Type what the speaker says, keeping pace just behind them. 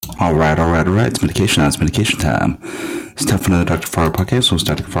All right. It's medication. It's medication time. It's time for another Dr. Fargo podcast. So it's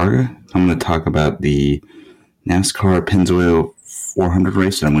Dr. Fargo. I'm going to talk about the NASCAR Pennzoil 400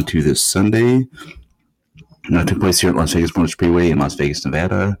 race that I went to this Sunday. It took place here at Las Vegas Motor Speedway in Las Vegas,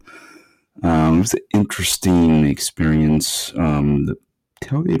 Nevada. It was an interesting experience. The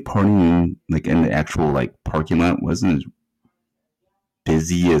tailgate partying, in the actual parking lot, wasn't as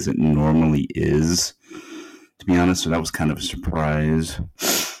busy as it normally is, to be honest. So that was kind of a surprise.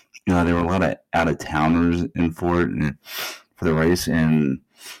 There were a lot of out-of-towners in for the race, and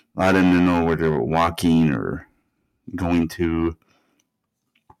a lot didn't know where they were walking or going to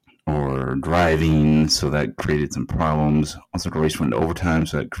or driving, so that created some problems. Also, the race went to overtime,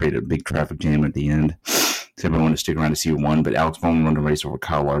 so that created a big traffic jam at the end. So everyone wanted to stick around to see who won, but Alex Bowman won the race over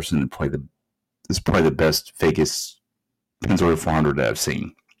Kyle Larson, and this is probably the best Vegas Pennzoil 400 that I've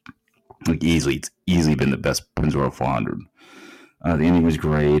seen. Easily, it's easily been the best Pennzoil 400. The ending was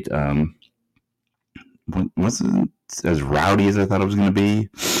great. Wasn't as rowdy as I thought it was going to be.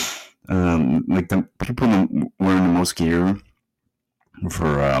 The people wearing the most gear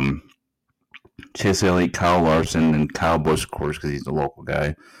for Chase Elliott, Kyle Larson, and Kyle Busch, of course, because he's the local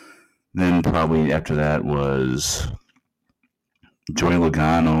guy. Then probably after that was Joey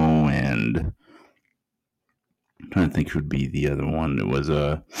Logano, and I'm trying to think who would be the other one. It was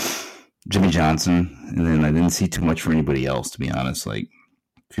Jimmy Johnson, and then I didn't see too much for anybody else, to be honest. A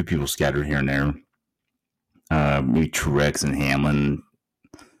few people scattered here and there. Maybe Truex and Hamlin,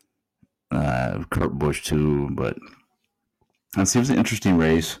 Kurt Busch too, but it was an interesting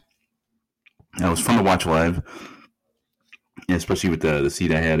race. It was fun to watch live, especially with the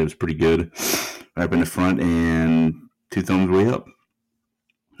seat I had. It was pretty good. Right up in the front and two thumbs way up.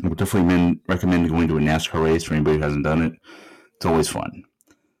 I would definitely recommend going to a NASCAR race for anybody who hasn't done it. It's always fun.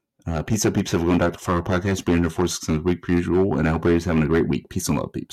 Peace out, peeps. Have a good Dr. Fargo podcast. Being here 4 6 week per usual, and I hope everybody's having a great week. Peace and love, peeps.